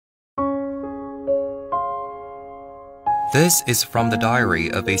This is from the diary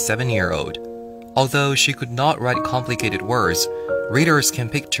of a 7-year-old. Although she could not write complicated words, readers can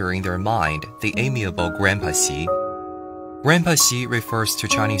picture in their mind the amiable Grandpa Xi. Grandpa Xi refers to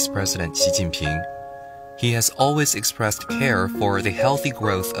Chinese President Xi Jinping. He has always expressed care for the healthy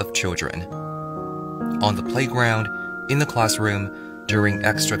growth of children. On the playground, in the classroom, during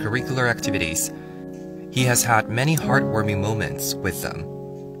extracurricular activities, he has had many heartwarming moments with them.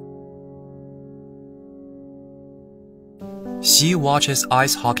 Xi watches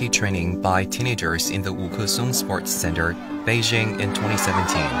ice hockey training by teenagers in the Wukesong Sports Center, Beijing in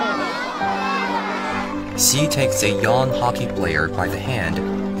 2017. Xi takes a young hockey player by the hand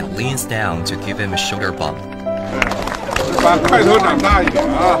and leans down to give him a shoulder bump. In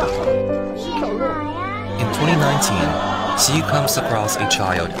 2019, Xi comes across a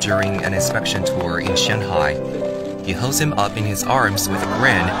child during an inspection tour in Shanghai. He holds him up in his arms with a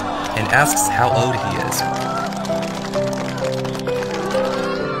grin and asks how old he is.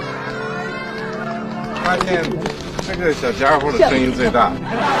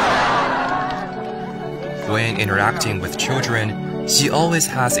 When interacting with children, Xi always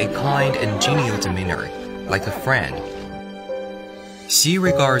has a kind and genial demeanor, like a friend. Xi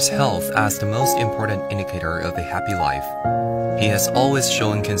regards health as the most important indicator of a happy life. He has always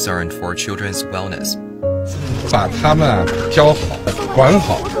shown concern for children's wellness. 把他们教好、管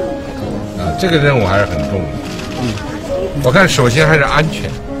好，这个任务还是很重要。我看首先还是安全，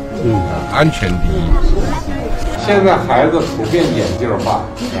安全第一。现在孩子普遍眼镜化，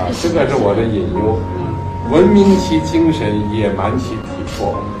这个是我的隐忧。文明其精神，野蛮其体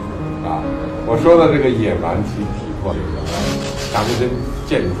魄，我说的这个野蛮其体魄，讲的真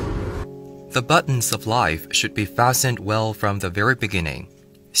健体。The buttons of life should be fastened well from the very beginning.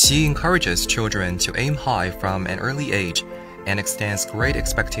 Xi encourages children to aim high from an early age and extends great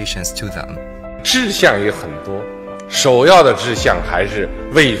expectations to them. 志向也很多，首要的志向还是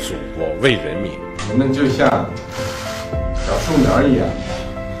为祖国、为人民。我们就像小树苗一样，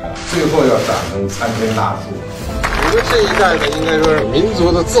最后要长成参天大树。我们这一代呢，应该说是民族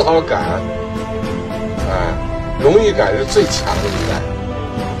的自豪感，荣誉感是最强的一代。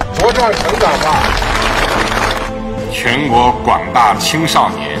茁壮成长吧！全国广大青少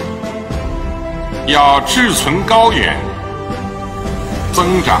年要志存高远，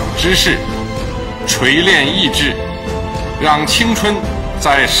增长知识，锤炼意志，让青春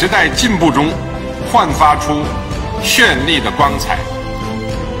在时代进步中焕发出绚丽的光彩。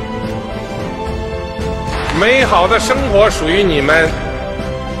美好的生活属于你们，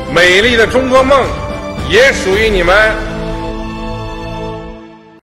美丽的中国梦也属于你们。